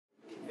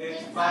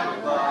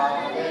Bible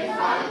Club, it's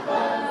Bible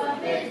Club,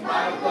 it's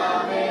Bible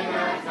Club in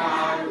our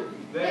town.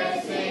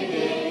 There's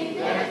singing,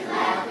 there's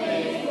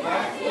laughing,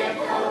 let's get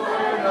the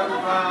word on the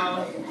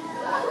ground.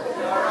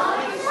 We're all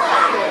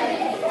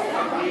excited,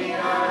 and we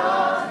are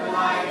all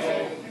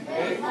delighted.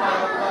 It's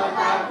Bible Club,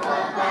 Bible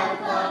Club, Bible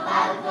Club,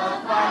 Bible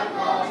Club, Bible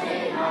Club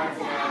in our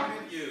town.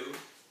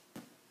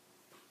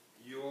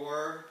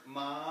 Your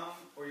mom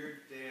or your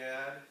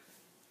dad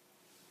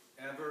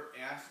ever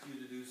asked you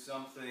to do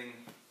something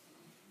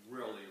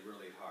really,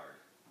 really hard?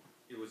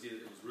 It was either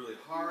really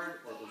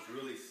hard, or it was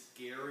really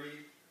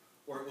scary,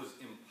 or it was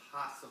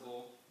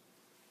impossible.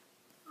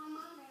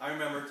 I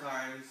remember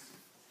times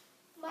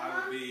I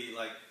would be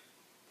like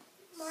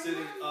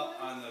sitting up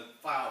on the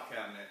file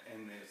cabinet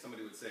and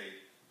somebody would say,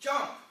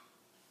 jump!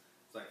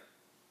 It's like,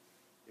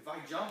 if I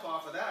jump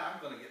off of that,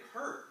 I'm going to get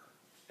hurt.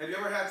 Have you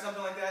ever had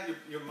something like that?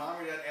 Your mom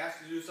or dad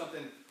asked you to do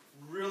something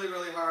really,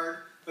 really hard,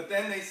 but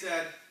then they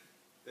said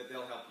that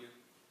they'll help you.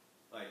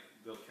 Like,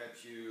 they'll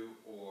catch you,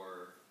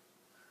 or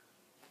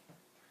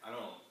I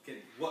don't know.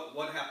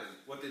 What happened?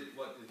 What did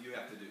you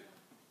have to do?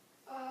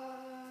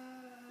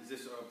 Is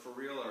this for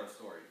real or a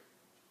story?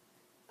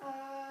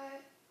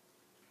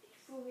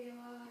 For real.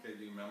 Okay,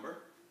 do you remember?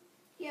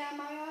 Yeah,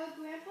 my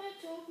grandpa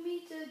told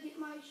me to get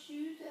my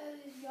shoes out of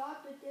his yard,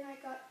 but then I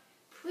got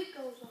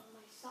prickles on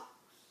my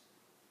socks.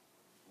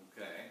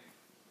 Okay.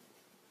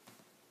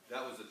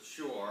 That was a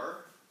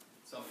chore.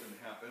 Something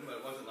happened, but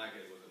it wasn't like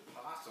it was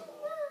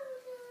impossible.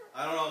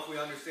 I don't know if we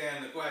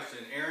understand the question.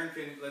 Aaron,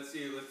 let's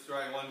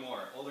try one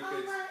more. Older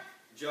kids,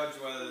 judge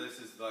whether this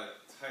is the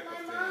type of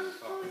thing My mom I'm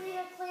told talking me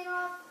about. to clean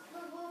off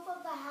the roof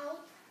of the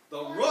house.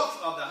 The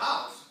roof of the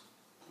house?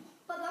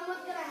 But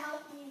someone's going to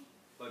help me.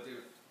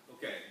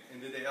 Okay,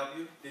 and did they help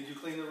you? Did you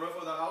clean the roof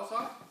of the house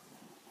off?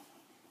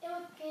 It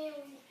was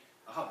scary.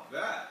 I'll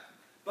bet.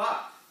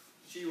 But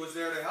she was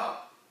there to help.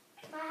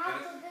 My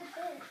house was good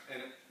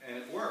too. And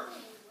it worked.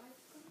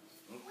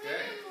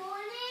 Okay.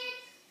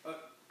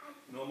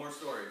 No more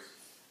stories.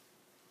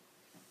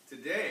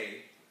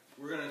 Today,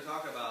 we're going to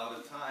talk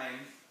about a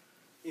time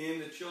in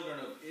the children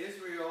of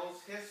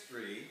Israel's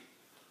history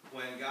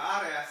when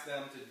God asked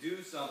them to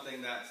do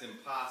something that's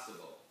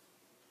impossible.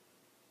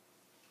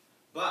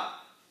 But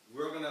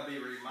we're going to be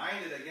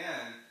reminded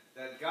again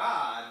that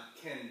God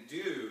can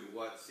do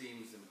what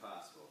seems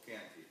impossible,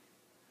 can't he?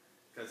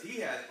 Because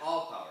he has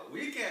all power.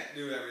 We can't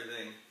do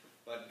everything,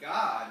 but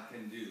God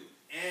can do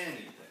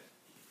anything.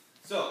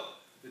 So,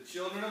 the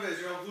children of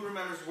Israel, who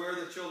remembers where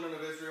the children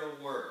of Israel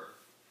were?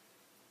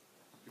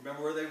 You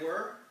remember where they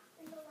were?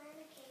 In the land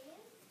of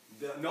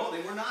Canaan? No,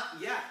 they were not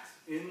yet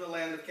in the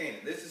land of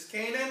Canaan. This is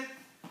Canaan.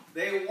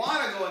 They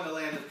want to go in the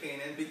land of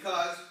Canaan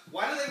because,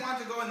 why do they want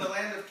to go in the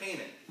land of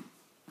Canaan?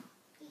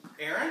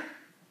 Aaron?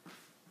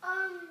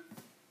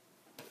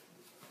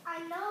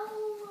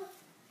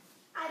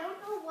 I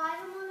don't know why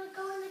they want to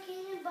go into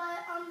Canaan,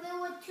 but there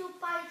were two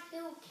spies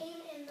who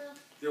came in the...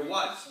 There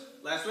was.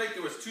 Last week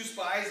there was two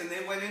spies and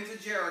they went into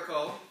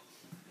Jericho.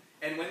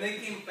 And when they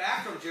came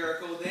back from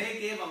Jericho,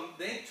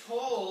 they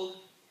told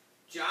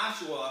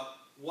Joshua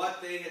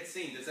what they had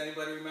seen. Does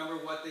anybody remember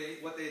what they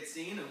had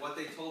seen and what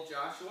they told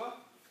Joshua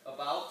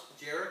about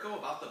Jericho,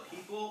 about the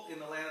people in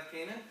the land of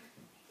Canaan?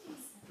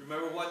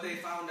 Remember what they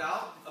found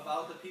out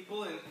about the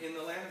people in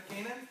the land of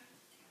Canaan?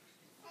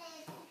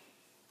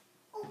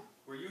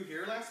 Were you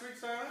here last week,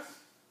 Silas?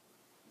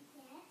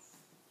 Yes.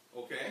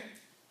 Okay.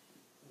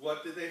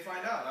 What did they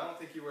find out? I don't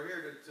think you were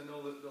here to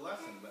know the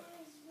lesson. But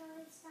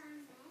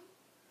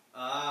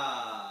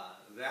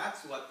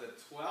that's what the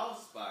 12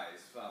 spies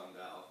found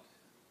out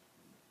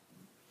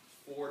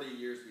 40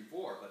 years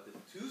before. But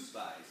the 2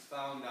 spies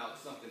found out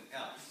something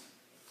else.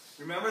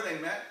 Remember, they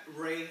met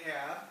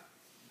Rahab,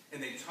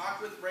 and they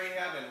talked with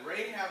Rahab, and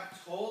Rahab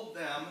told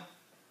them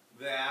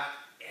that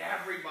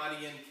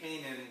everybody in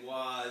Canaan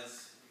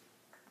was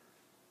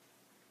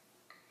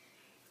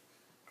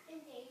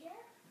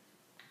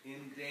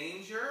in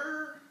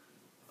danger.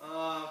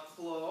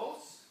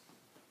 Close.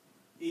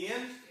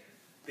 Ian,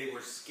 they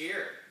were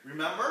scared.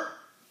 Remember?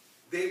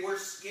 They were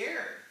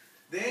scared.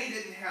 They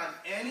didn't have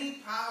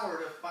any power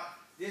to fight.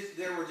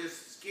 They were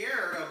just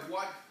scared of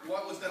what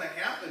was going to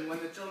happen when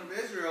the children of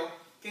Israel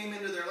came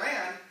into their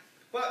land.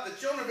 But the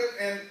children of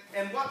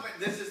Israel,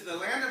 this is the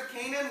land of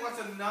Canaan. What's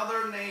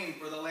another name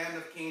for the land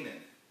of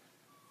Canaan?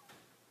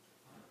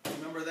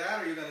 Remember that,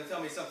 or are you going to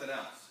tell me something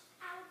else?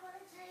 I'm going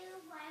to tell you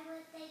why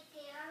were they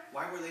scared.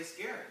 Why were they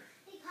scared?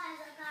 Because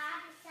God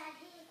said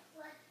He would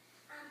put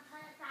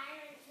a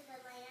fire into the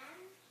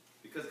land.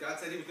 Because God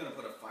said He was going to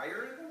put a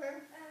fire in the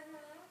land?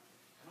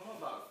 I don't know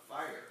about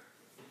fire.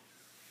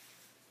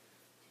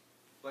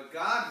 But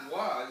God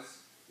was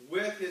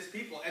with His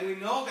people. And we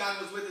know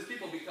God was with His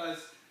people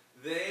because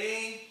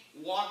they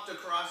walked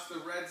across the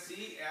Red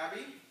Sea,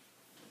 Abby.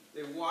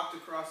 They walked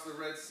across the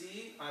Red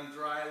Sea on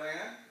dry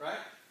land, right?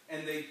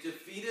 And they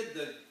defeated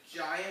the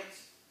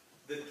giant,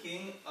 the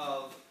king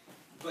of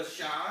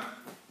Bashan,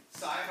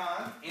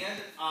 Sihon,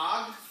 and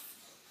Og.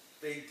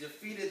 They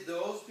defeated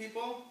those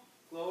people,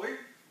 Chloe.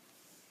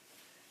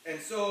 And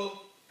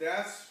so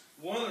that's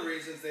one of the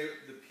reasons the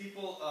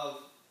people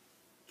of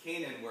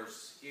Canaan were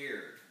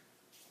scared.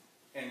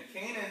 And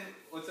Canaan,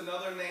 what's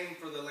another name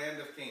for the land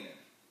of Canaan?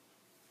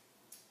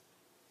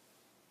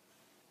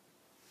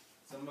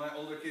 Some of my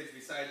older kids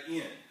beside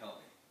Ian, help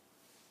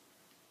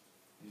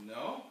me. You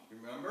know?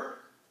 Remember?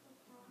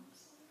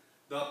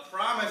 The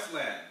Promised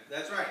Land.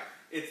 That's right.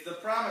 It's the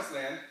Promised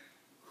Land.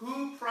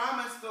 Who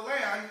promised the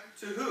land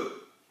to who?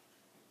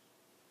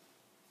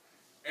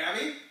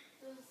 Abby? It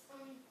was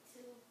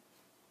two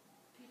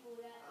people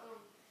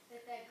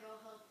that girl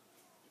helped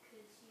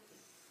because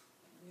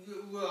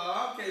she.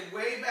 Well, okay,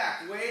 way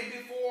back, way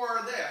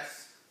before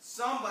this,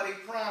 somebody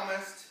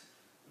promised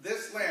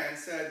this land,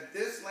 said,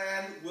 this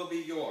land will be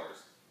yours.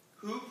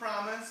 Who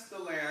promised the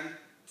land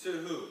to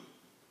who?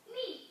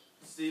 Me.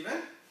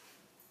 Stephen?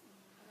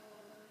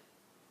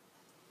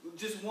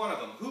 Just one of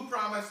them. Who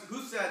promised,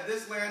 who said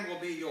this land will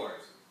be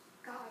yours?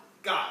 God.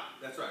 God.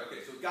 That's right.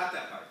 Okay, so we got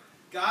that part.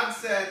 God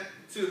said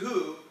to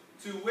who,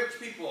 to which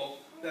people,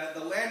 that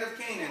the land of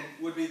Canaan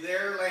would be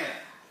their land.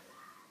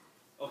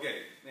 Okay,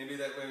 maybe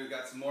that way we've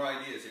got some more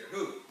ideas here.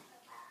 Who? The 2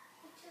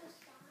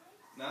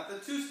 spies. Not the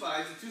 2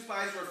 spies. The 2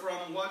 spies were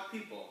from what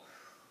people?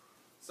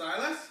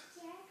 Silas?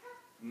 Jericho.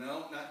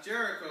 No, not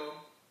Jericho.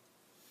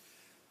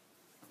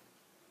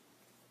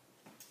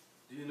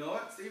 Do you know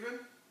it, Stephen?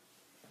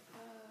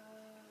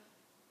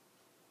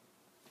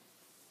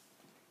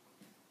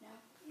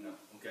 No. No.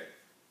 Okay.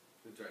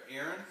 Good try.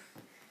 Aaron?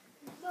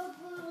 The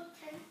little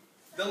tent.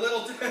 The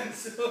little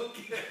tents.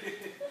 Okay.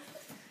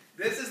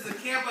 This is the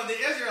camp of the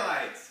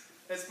Israelites.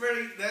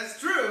 That's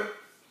true.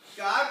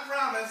 God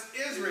promised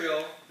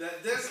Israel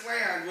that this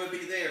land would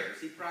be theirs.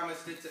 He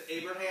promised it to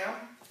Abraham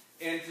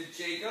and to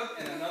Jacob,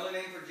 and another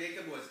name for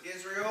Jacob was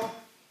Israel,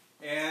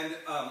 and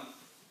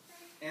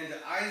to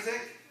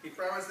Isaac. He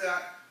promised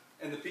that.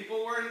 And the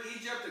people were in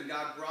Egypt, and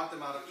God brought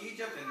them out of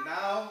Egypt, and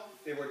now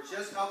they were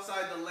just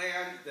outside the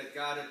land that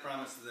God had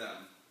promised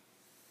them.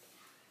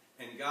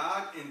 And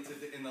God,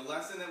 in the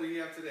lesson that we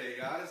have today,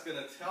 God is going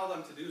to tell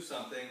them to do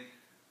something,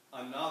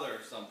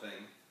 another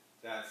something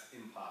that's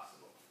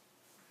impossible.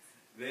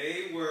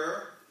 They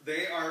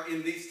are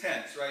in these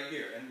tents right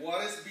here. And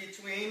what is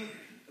between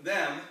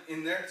them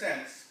in their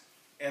tents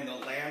and the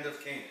land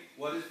of Canaan?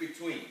 What is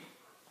between?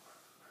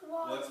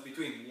 What's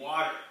between?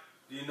 Water.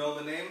 Do you know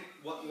the name?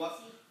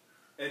 What?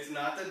 It's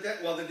not the Dead.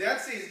 Well, the Dead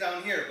Sea is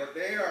down here, but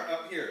they are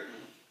up here.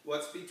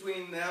 What's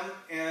between them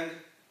and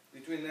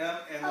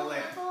the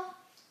land?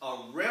 A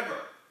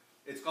river.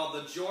 It's called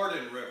the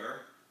Jordan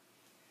River.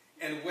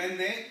 And when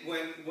they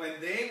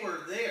were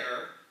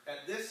there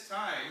at this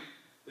time,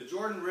 the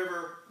Jordan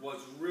River was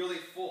really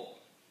full.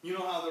 You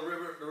know how the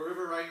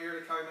river right here,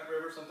 the Calumet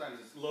River, sometimes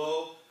it's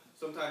low,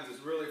 sometimes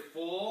it's really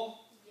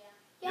full.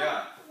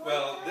 Yeah.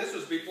 Well, this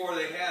was before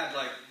they had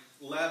like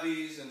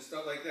levees and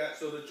stuff like that.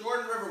 So the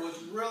Jordan River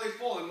was really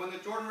full. And when the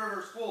Jordan River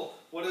is full,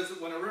 when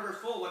a river is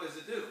full, what does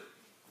it do?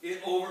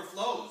 It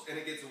overflows, and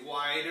it gets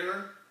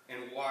wider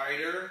and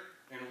wider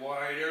and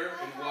wider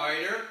and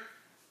wider,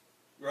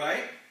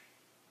 right?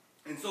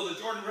 And so the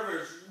Jordan River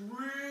is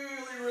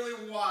really,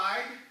 really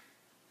wide,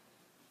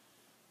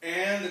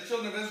 and the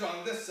children of Israel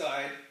on this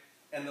side,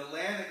 and the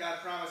land that God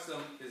promised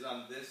them is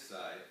on this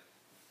side.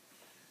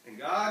 And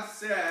God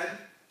said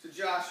to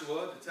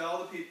Joshua to tell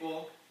the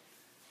people,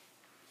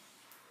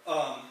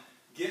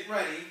 get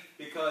ready,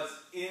 because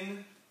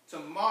in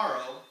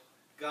tomorrow,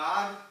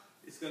 God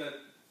is going to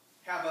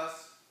have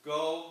us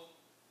go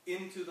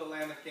into the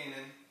land of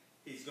Canaan.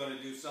 He's going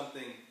to do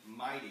something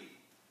mighty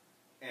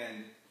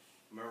and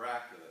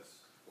miraculous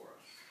for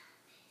us.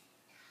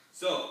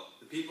 So,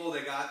 the people,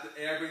 they got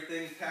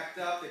everything packed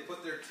up. They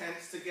put their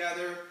tents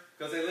together,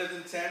 because they lived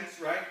in tents,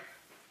 right?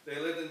 They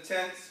lived in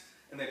tents,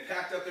 and they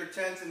packed up their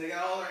tents, and they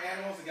got all their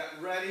animals, and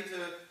got ready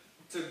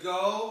to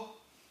go.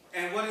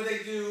 And what did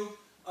they do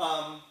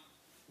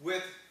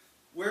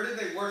where did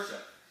they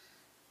worship?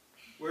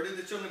 Where did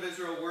the children of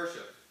Israel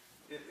worship?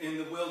 In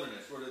the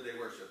wilderness, where did they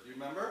worship? Do you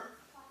remember?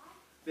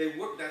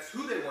 That's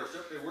who they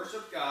worship. They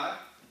worship God.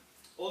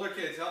 Older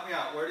kids, help me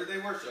out. Where did they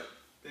worship?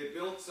 They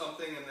built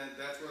something, and then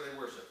that's where they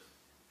worshiped.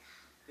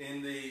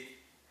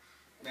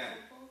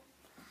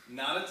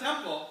 Not a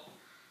temple.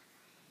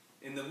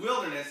 In the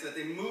wilderness, that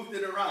they moved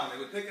it around. They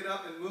would pick it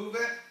up and move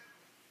it.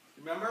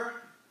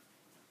 Remember?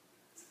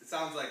 It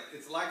sounds like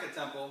it's like a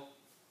temple,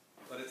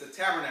 but it's a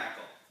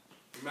tabernacle.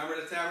 Remember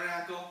the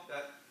tabernacle?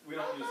 We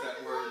don't use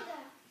that word.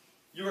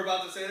 You were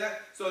about to say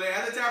that? So they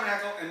had the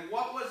tabernacle, and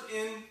what was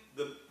in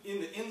the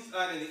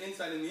inside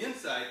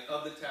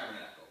of the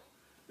tabernacle?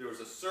 There was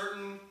a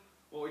certain,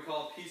 what we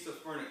call piece of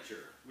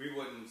furniture. We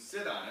wouldn't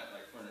sit on it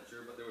like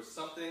furniture, but there was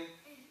something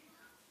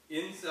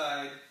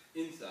inside,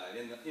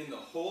 in the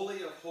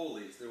Holy of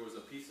Holies, there was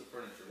a piece of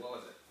furniture. What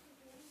was it?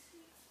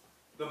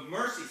 The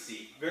mercy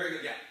seat. Very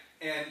good, yeah.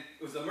 And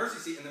it was the mercy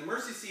seat, and the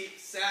mercy seat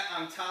sat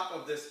on top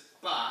of this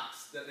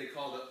box that they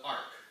called the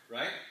ark,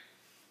 right?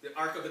 The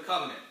Ark of the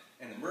Covenant.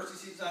 And the mercy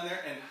seat's on there.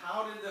 And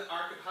how did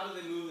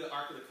they move the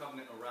Ark of the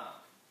Covenant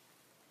around?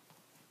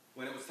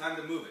 When it was time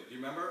to move it. Do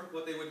you remember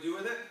what they would do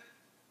with it?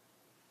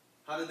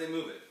 How did they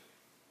move it?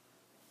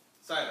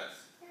 Silas.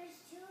 There's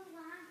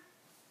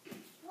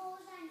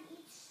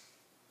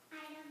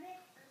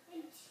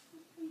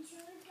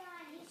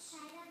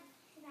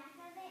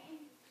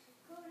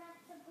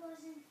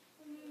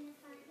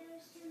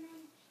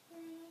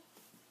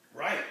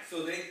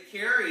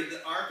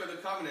Ark of the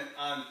Covenant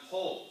on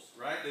poles,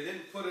 right? They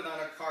didn't put it on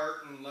a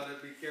cart and let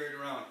it be carried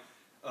around,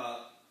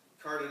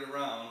 carted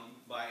around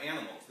by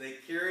animals. They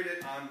carried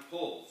it on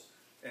poles.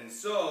 And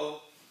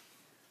so,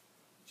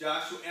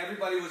 Joshua,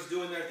 everybody was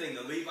doing their thing.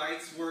 The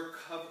Levites were,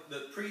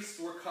 the priests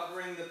were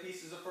covering the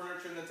pieces of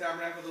furniture in the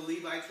tabernacle. The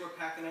Levites were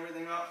packing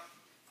everything up.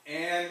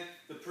 And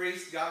the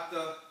priests got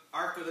the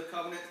Ark of the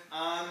Covenant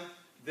on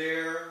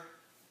their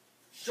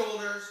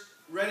shoulders,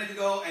 ready to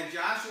go. And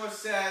Joshua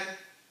said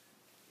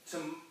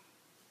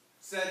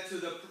to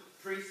the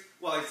priests,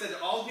 well, he said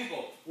to all the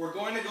people, we're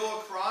going to go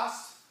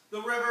across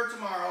the river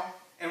tomorrow,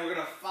 and we're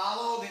going to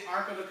follow the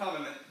Ark of the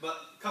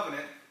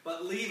Covenant,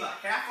 but leave a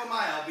half a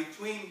mile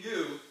between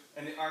you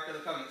and the Ark of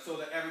the Covenant so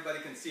that everybody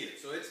can see it.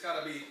 So it's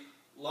got to be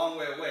a long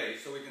way away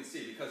so we can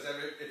see, because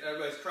if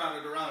everybody's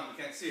crowded around it,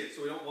 we can't see it,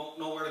 so we won't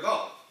know where to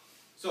go.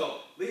 So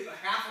leave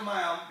a half a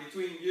mile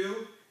between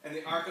you and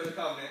the Ark of the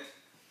Covenant,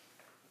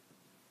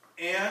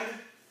 and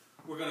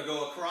we're going to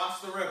go across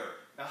the river.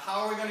 Now,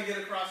 how are we going to get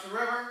across the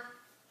river?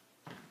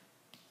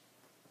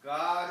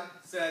 God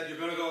said you're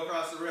going to go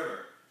across the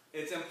river.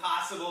 It's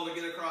impossible to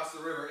get across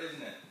the river,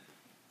 isn't it?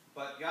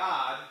 But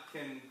God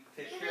can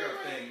take care of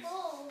things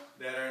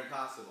that are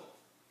impossible,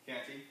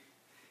 can't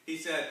He? He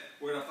said,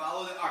 we're going to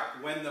follow the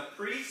ark. When the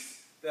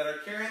priests that are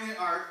carrying the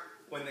ark,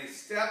 when they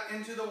step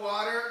into the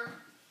water,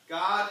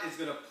 God is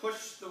going to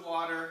push the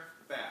water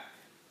back.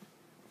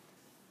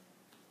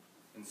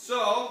 And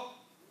so,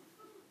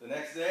 the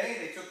next day,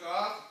 they took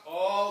off.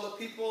 All the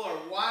people are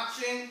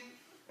watching,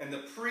 and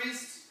the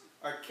priests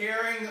are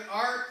carrying the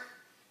ark,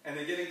 and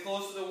they're getting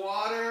close to the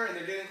water, and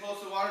they're getting close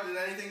to the water. Did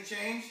anything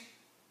change?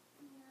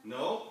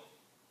 No.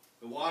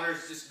 The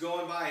water's just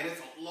going by, and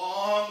it's a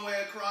long way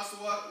across the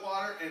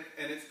water,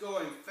 and it's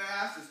going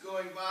fast. It's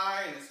going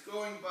by, and it's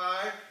going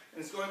by,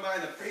 and it's going by,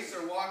 and the priests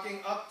are walking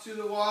up to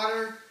the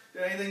water.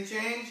 Did anything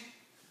change?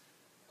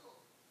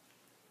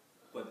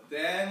 But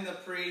then the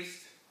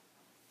priests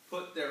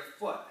put their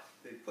foot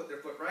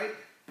right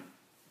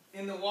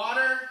in the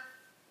water,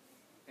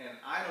 and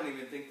I don't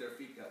even think their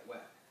feet got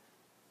wet.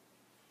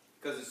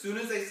 Because as soon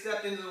as they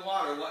stepped into the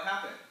water, what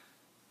happened?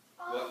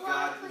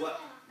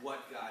 What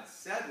God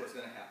said was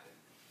going to happen.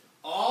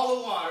 All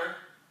the water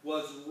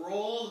was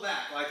rolled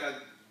back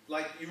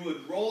like you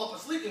would roll up a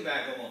sleeping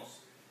bag almost.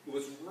 It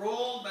was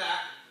rolled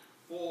back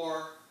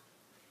for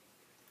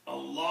a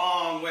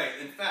long way.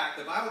 In fact,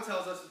 the Bible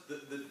tells us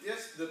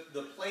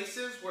the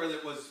places where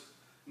there was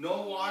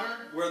no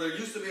water, where there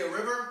used to be a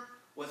river,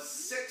 was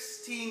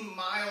 16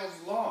 miles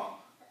long.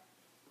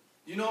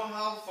 You know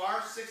how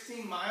far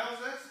 16 miles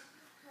is?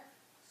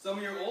 Some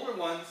of your older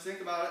ones,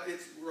 think about it.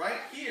 It's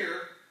right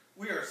here.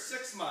 We are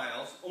 6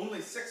 miles,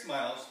 only 6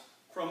 miles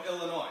from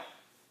Illinois.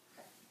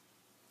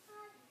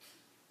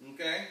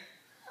 Okay?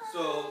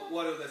 So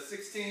what are the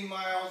 16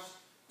 miles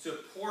to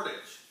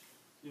Portage?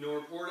 You know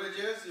where Portage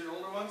is, your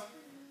older ones?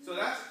 So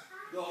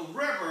the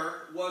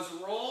river was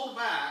rolled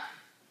back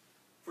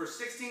for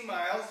 16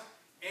 miles,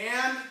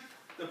 and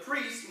the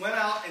priests went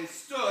out and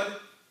stood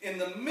in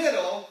the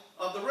middle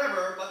of the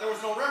river, but there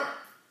was no river.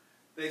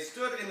 They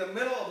stood in the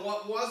middle of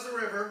what was the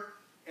river,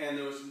 and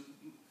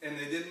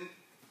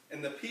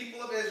the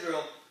people of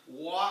Israel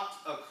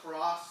walked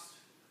across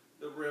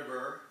the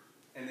river,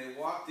 and they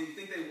walked. Do you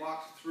think they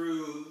walked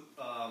through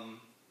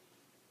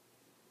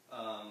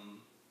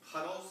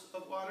puddles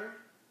of water?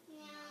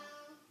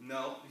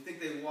 No. Do you think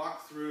they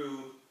walked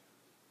through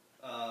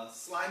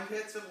slime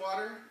pits of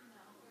water?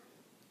 No.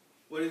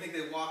 What do you think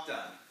they walked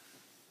on?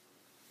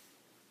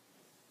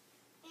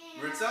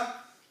 Maritza?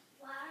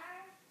 Water.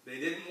 They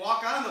didn't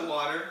walk on the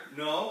water.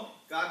 No.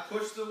 God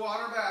pushed the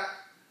water back.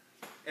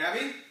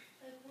 Abby?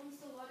 Like once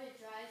the water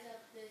dries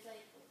up,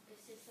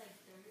 it's just like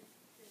dirt.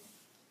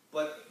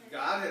 But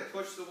God had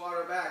pushed the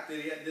water back.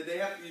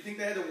 You think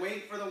they had to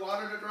wait for the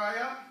water to dry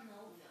up?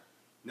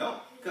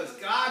 No, because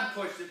God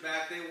pushed it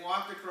back. They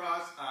walked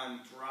across on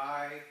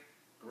dry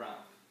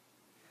ground.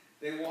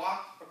 They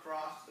walked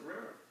across the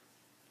river.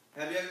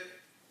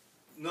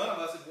 None of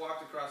us have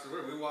walked across the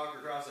river. We walked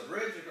across a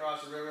bridge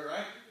across the river,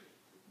 right?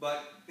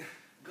 But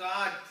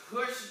God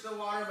pushed the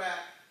water back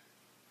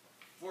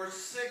for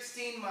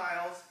 16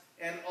 miles,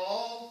 and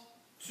all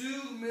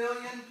 2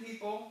 million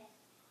people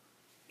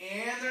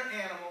and their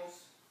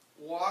animals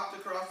walked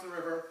across the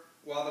river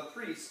while the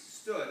priests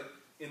stood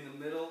in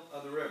the middle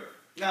of the river.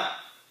 Now,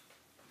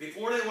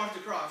 before they walked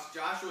across,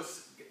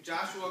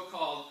 Joshua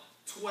called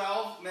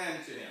 12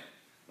 men to him.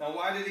 Now,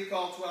 why did he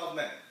call 12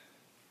 men?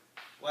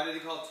 Why did he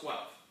call 12?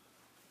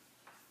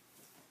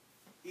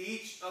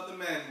 Each of the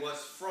men was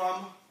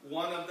from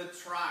one of the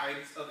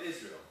tribes of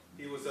Israel.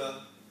 He was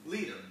a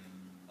leader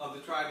of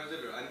the tribe of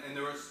Israel. And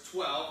there was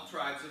 12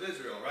 tribes of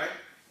Israel, right?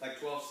 Like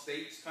 12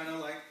 states, kind of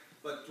like.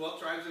 But 12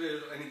 tribes of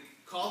Israel. And he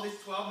called these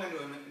 12 men to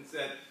him and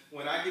said,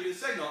 when I give you the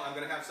signal, I'm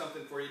going to have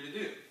something for you to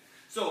do.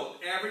 So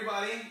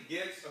everybody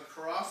gets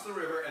across the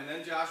river, and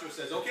then Joshua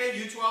says, okay,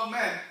 you 12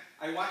 men,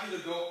 I want you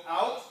to go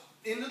out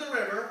into the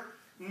river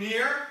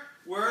near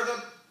where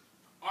the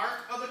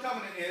Ark of the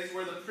Covenant is,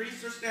 where the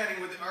priests are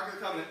standing with the Ark of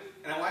the Covenant,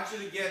 and I want you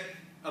to get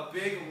a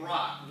big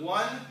rock,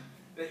 one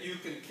that you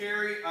can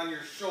carry on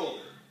your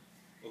shoulder.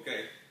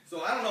 Okay,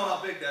 so I don't know how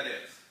big that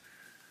is,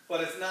 but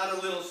it's not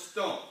a little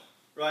stone,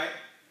 right?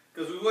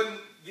 Because we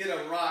wouldn't get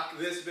a rock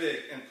this big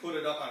and put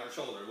it up on our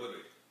shoulder, would we?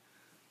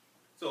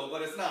 So,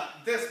 but it's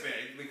not this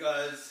big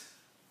because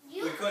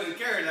we couldn't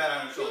carry that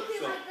on our shoulder.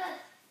 So, Like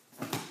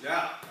this.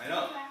 yeah, I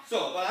know.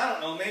 So, but I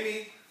don't know,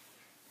 maybe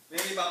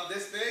about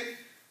this big.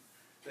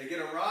 They get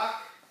a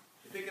rock,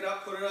 they pick it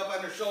up, put it up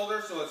on their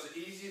shoulder so it's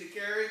easy to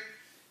carry.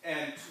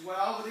 And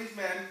 12 of these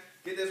men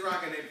get this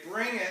rock and they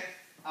bring it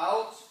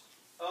out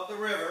of the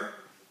river.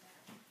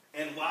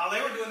 And while they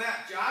were doing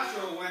that,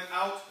 Joshua went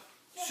out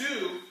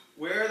to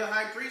where the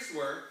high priests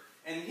were,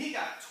 and he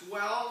got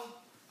 12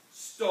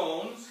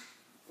 stones,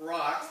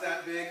 rocks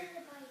that big,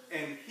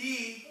 and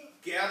he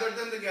gathered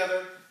them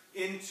together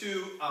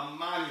into a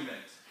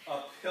monument,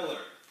 a pillar.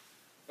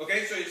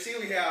 Okay, so you see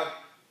we have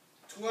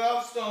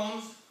 12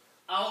 stones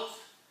out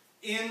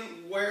in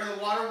where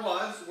the water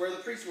was, where the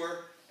priests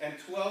were, and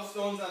 12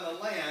 stones on the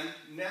land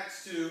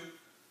next to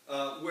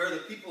where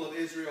the people of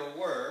Israel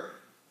were.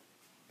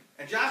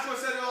 And Joshua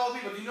said to all the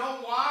people, do you know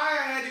why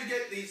I had you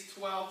get these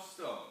 12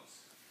 stones?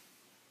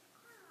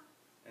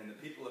 And the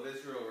people of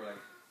Israel were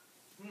like,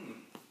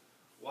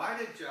 why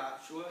did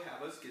Joshua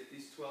have us get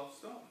these 12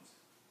 stones?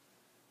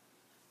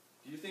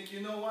 Do you think you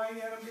know why he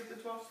had them get the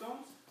 12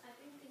 stones? I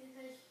think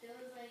because there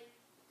was like,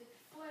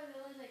 before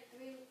there was like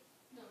 12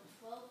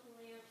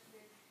 lamps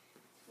and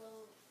 12,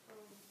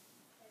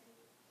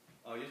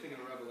 Oh, you're thinking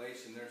of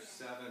Revelation. There's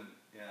 7.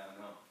 Yeah,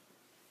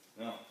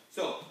 no.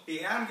 So, he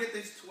had them get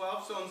these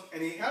 12 stones,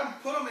 and he had them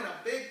put them in a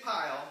big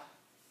pile.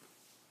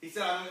 He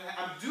said,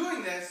 I'm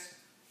doing this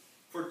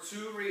for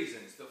 2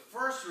 reasons. The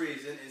first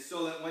reason is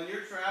so that when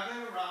you're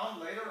traveling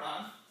around later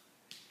on,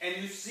 and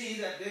you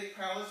see that big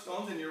pile of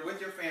stones, and you're with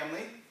your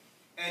family,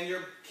 and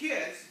your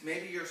kids,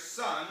 maybe your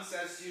son,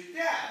 says to you,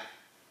 Dad,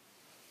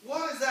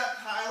 what is that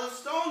pile of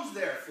stones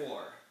there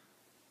for?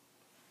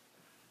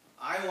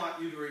 I want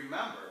you to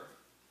remember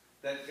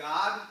that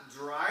God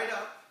dried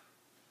up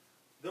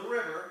the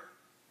river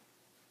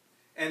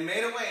and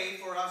made a way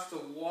for us to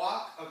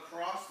walk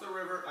across the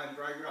river on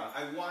dry ground.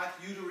 I want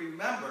you to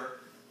remember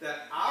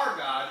that our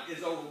God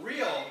is a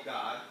real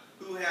God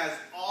who has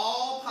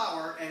all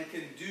power and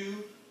can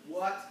do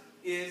what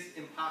is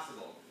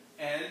impossible.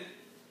 And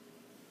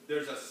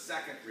there's a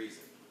second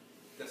reason.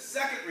 The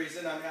second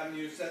reason I'm having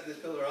you set this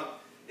pillar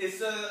up is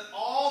so that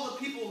all the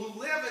people who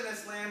live in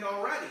this land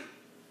already,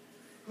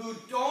 who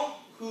don't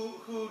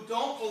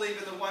believe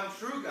in the one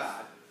true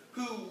God,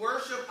 who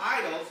worship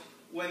idols,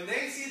 when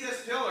they see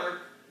this pillar,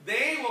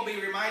 they will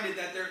be reminded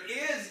that there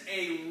is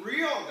a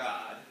real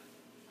God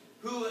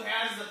who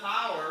has the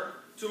power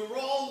to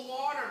roll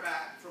water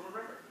back from a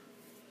river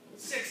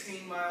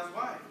 16 miles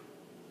wide.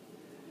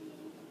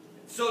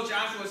 So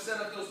Joshua set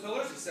up those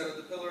pillars. He set up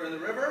the pillar in the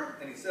river,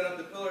 and he set up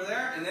the pillar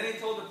there, and then he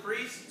told the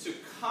priests to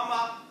come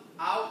up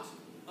out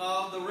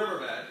of the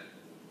riverbed.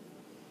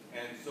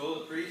 And so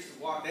the priests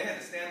walked. They had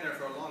to stand there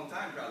for a long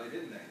time, probably,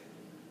 didn't they?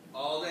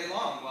 All day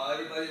long, while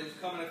everybody was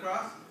coming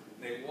across.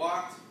 They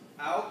walked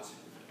out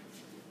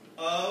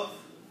of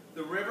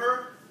the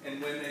river,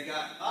 and when they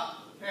got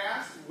up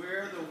past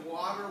where the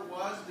water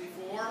was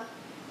before,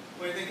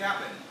 what do you think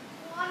happened?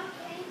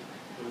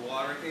 The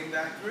water came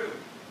back through.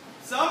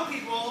 Some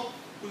people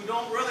who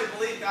don't really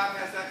believe God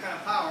has that kind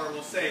of power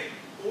will say,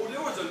 oh,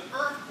 there was an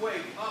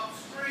earthquake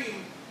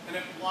upstream and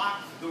it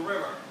blocked the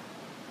river.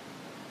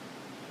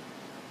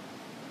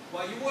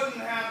 Well, you wouldn't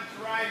have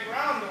dry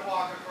ground to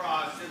walk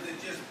across if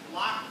it just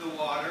blocked the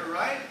water,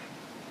 right?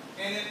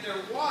 And if there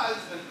was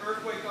an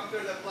earthquake up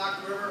there that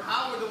blocked the river,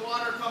 how would the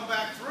water come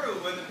back through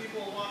when the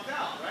people walked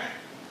out, right?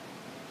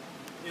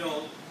 You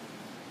know,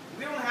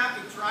 we don't have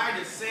to try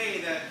to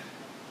say that,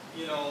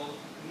 you know,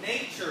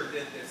 nature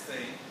did this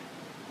thing,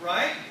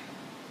 right?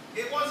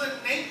 It wasn't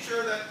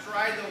nature that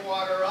dried the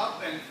water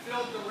up and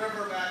filled the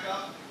river back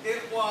up.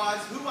 It was,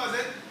 who was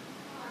it?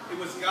 It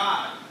was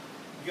God.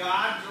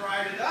 God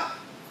dried it up,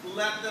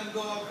 let them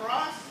go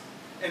across,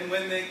 and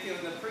when the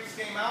priests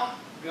came out,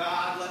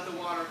 God let the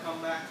water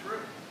come back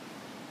through.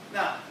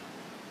 Now,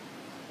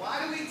 why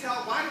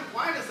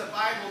does the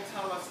Bible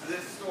tell us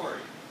this story?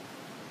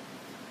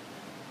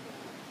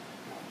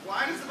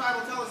 Why does the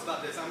Bible tell us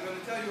about this? I'm going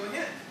to tell you a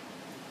hint.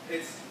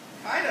 It's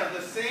kind of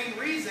the same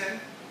reason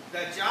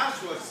that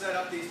Joshua set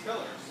up these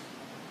pillars.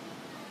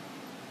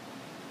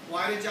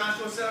 Why did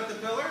Joshua set up the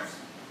pillars?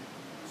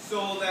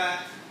 So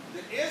that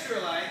the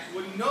Israelites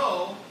would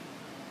know,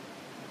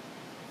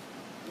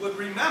 would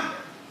remember.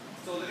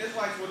 So the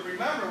Israelites would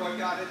remember what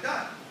God had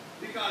done.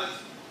 Because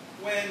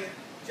when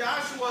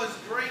Joshua's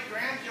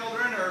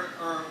great-grandchildren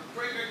or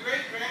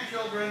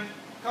great-great-great-grandchildren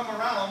come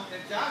around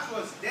and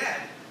Joshua's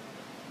dead,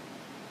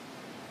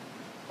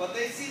 but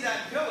they see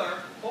that pillar,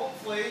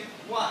 hopefully,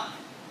 what?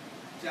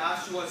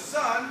 Joshua's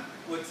son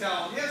would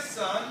tell his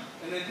son,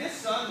 and then his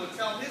son would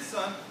tell his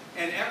son,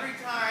 and every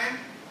time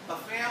a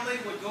family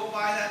would go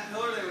by that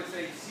pillar, they would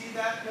say, see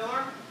that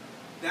pillar?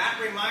 That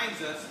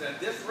reminds us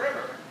that this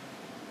river,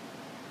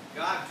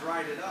 God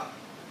dried it up.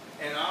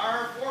 And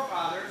our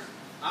forefathers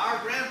Our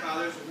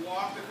grandfathers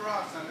walked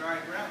across on dry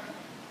ground.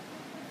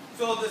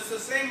 So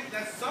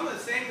that's some of the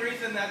same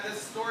reason that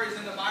this story is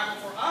in the Bible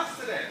for us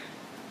today.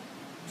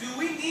 Do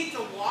we need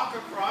to walk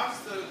across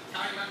the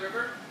Calumet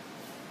River?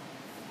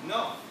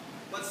 No.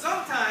 But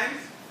sometimes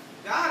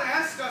God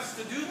asks us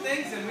to do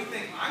things and we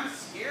think, I'm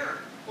scared.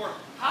 Or,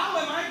 how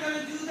am I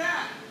going to do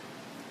that?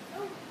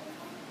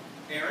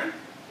 Aaron?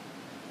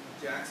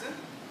 Jackson?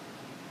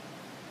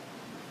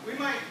 We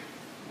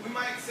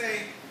might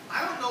say,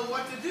 I don't know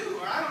what to do,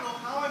 or I don't know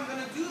how I'm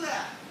going to do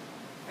that.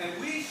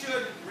 And we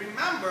should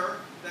remember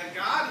that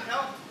God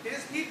helped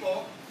his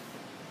people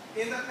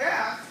in the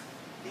past.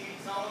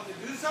 He'd tell them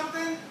to do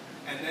something,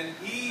 and then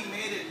he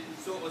made it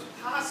so it was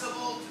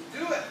possible to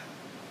do it.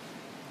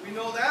 We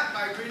know that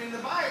by reading the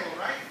Bible,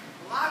 right?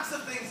 Lots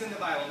of things in the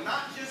Bible,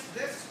 not just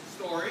this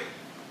story.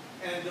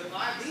 And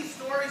these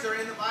stories are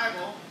in the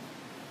Bible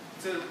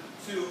to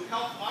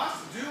help us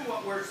do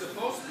what we're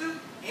supposed to do.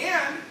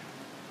 And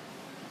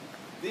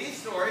these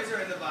stories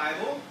are in the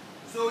Bible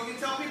so we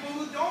can tell people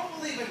who don't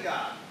believe in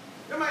God.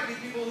 There might be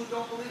people who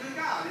don't believe in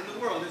God in the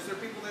world. Is there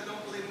people that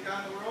don't believe in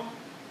God in the world?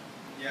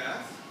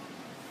 Yes.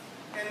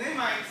 And they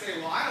might say,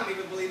 well, I don't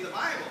even believe the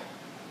Bible.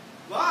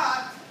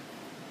 But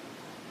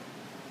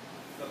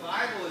the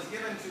Bible is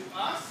given to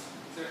us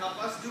to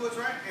help us do what's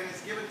right, and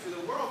it's given to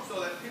the world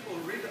so that people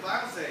who read the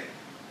Bible say,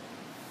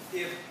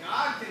 if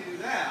God can do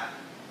that,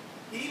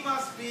 he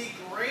must be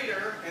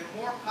greater and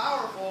more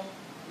powerful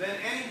than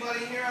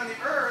anybody here on the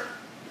earth,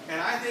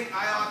 and I think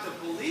I ought to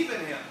believe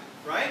in him,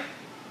 right?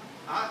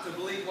 I ought to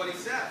believe what he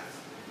says.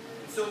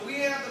 And so we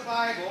have the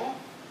Bible,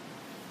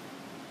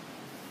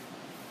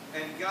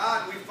 and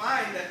we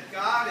find that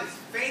God is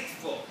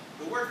faithful.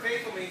 The word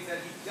faithful means that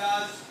he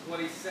does what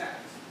he says,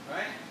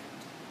 right?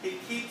 He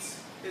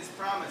keeps his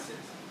promises.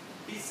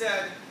 He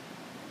said,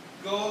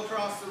 go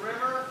across the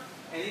river,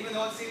 and even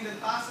though it seemed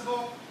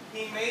impossible,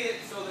 he made it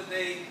so that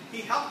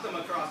he helped them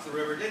across the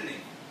river, didn't he?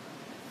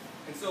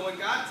 And so when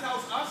God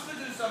tells us to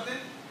do something,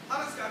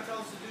 how does God tell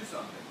us to do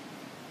something?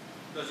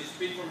 Does he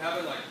speak from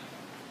heaven like,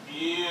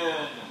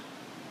 Ian?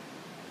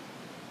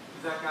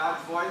 Is that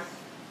God's voice?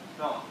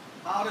 No.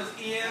 How does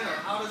Ian, or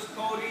how does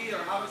Cody, or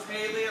how does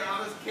Haley, or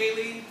how does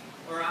Kaylee,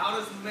 or how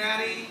does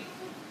Maddie,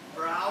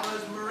 or how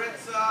does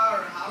Maritza,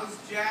 or how does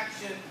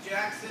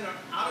Jackson, or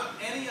how do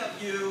any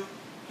of you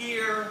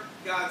hear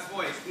God's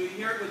voice? Do you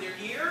hear it with your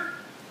ear?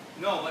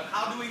 No, but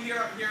how do we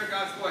hear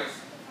God's voice?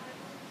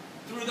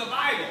 Through the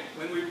Bible.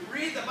 When we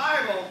read the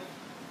Bible,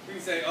 we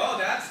can say, oh,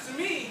 that's to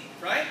me,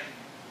 right?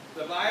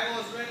 The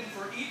Bible is written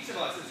for each of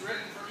us. It's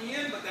written for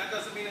Ian, but that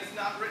doesn't mean it's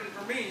not written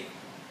for me.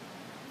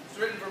 It's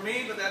written for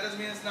me, but that doesn't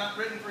mean it's not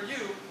written for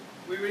you.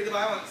 We read the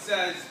Bible and it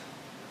says,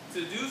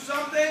 to do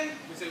something,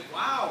 we say,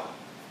 wow,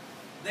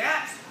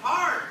 that's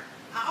hard.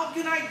 How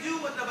can I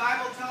do what the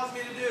Bible tells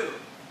me to do?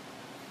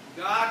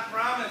 God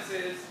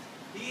promises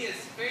he is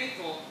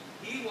faithful.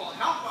 He will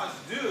help us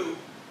do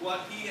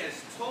what he has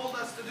told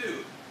us to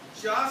do.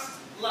 Just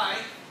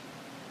like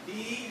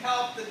he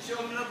helped the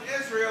children of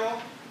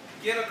Israel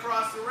get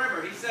across the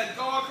river. He said,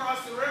 go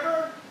across the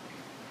river.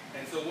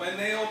 And so when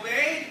they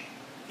obeyed,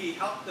 he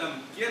helped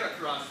them get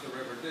across the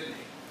river, didn't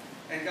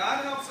he? And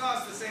God helps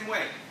us the same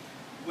way.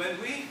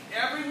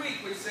 Every week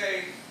we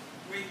say,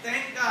 we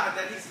thank God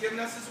that he's given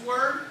us his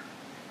word,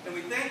 and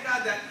we thank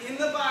God that in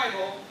the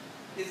Bible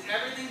is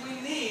everything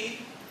we need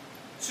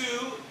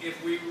to,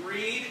 if we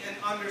read and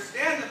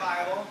understand the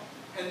Bible,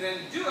 and then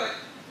do it,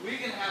 we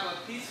can have a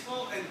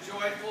peaceful and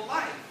joyful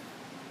life.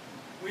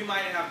 We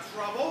might have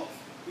trouble,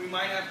 we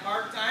might have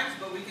hard times,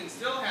 but we can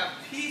still have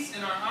peace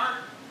in our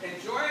heart and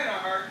joy in our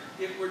heart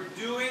if we're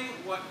doing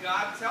what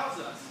God tells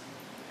us.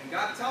 And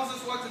God tells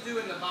us what to do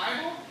in the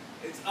Bible.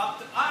 It's up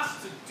to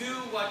us to do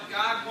what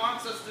God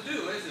wants us to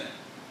do, isn't it?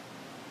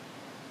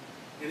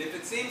 And if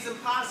it seems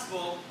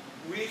impossible,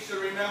 we should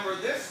remember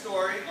this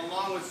story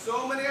along with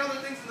so many other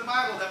things in the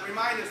Bible that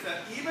remind us that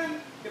even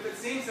if it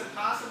seems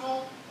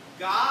impossible,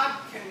 God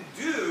can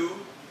do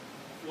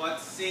what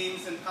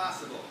seems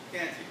impossible,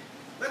 can't he?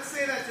 Let's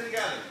say that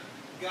together.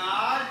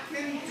 God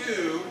can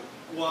do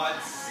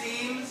what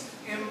seems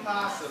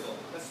impossible.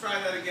 Let's try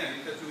that again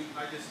because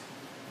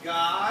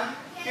God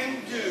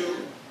can do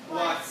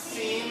what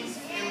seems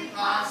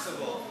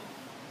impossible.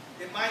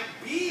 It might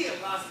be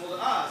impossible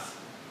to us,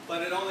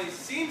 but it only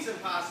seems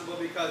impossible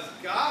because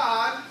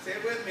God, say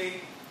it with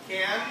me,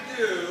 can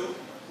do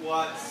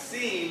what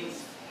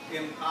seems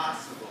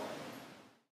impossible.